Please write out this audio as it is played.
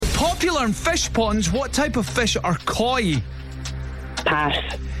Popular in fish ponds, what type of fish are koi? Pass.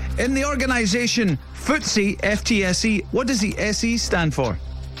 In the organisation FTSE, FTSE, what does the SE stand for?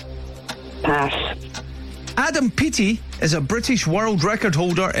 Pass. Adam Peaty is a British world record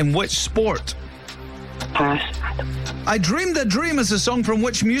holder in which sport? Pass. I Dreamed a Dream is a song from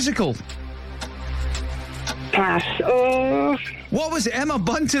which musical? Pass. Oh, What was Emma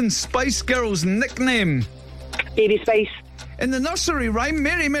Bunton's Spice Girls nickname? Baby Spice. In the nursery rhyme,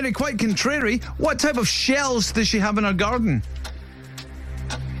 Mary, Mary, quite contrary, what type of shells does she have in her garden?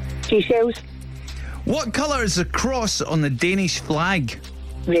 Seashells. What colour is the cross on the Danish flag?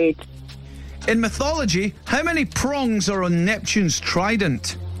 Red. In mythology, how many prongs are on Neptune's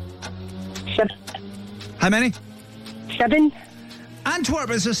trident? 7. How many? 7.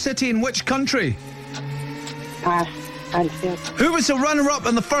 Antwerp is a city in which country? Pass. Answer. Who was the runner-up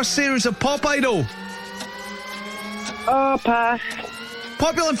in the first series of Pop Idol? Oh, pass.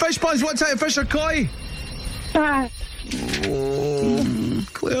 Popular in fish ponds, what type of fish are koi? Pass. Oh,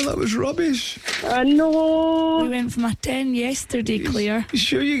 Claire, that was rubbish. No. We went from a 10 yesterday, Claire. You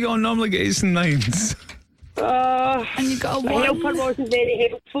sure you don't normally get 8s and 9s? And you got a My 1. helper wasn't very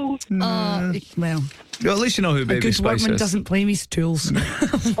helpful. Well, Well, at least you know who a Baby good Spice workman is. doesn't blame his tools.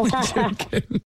 I'm only joking.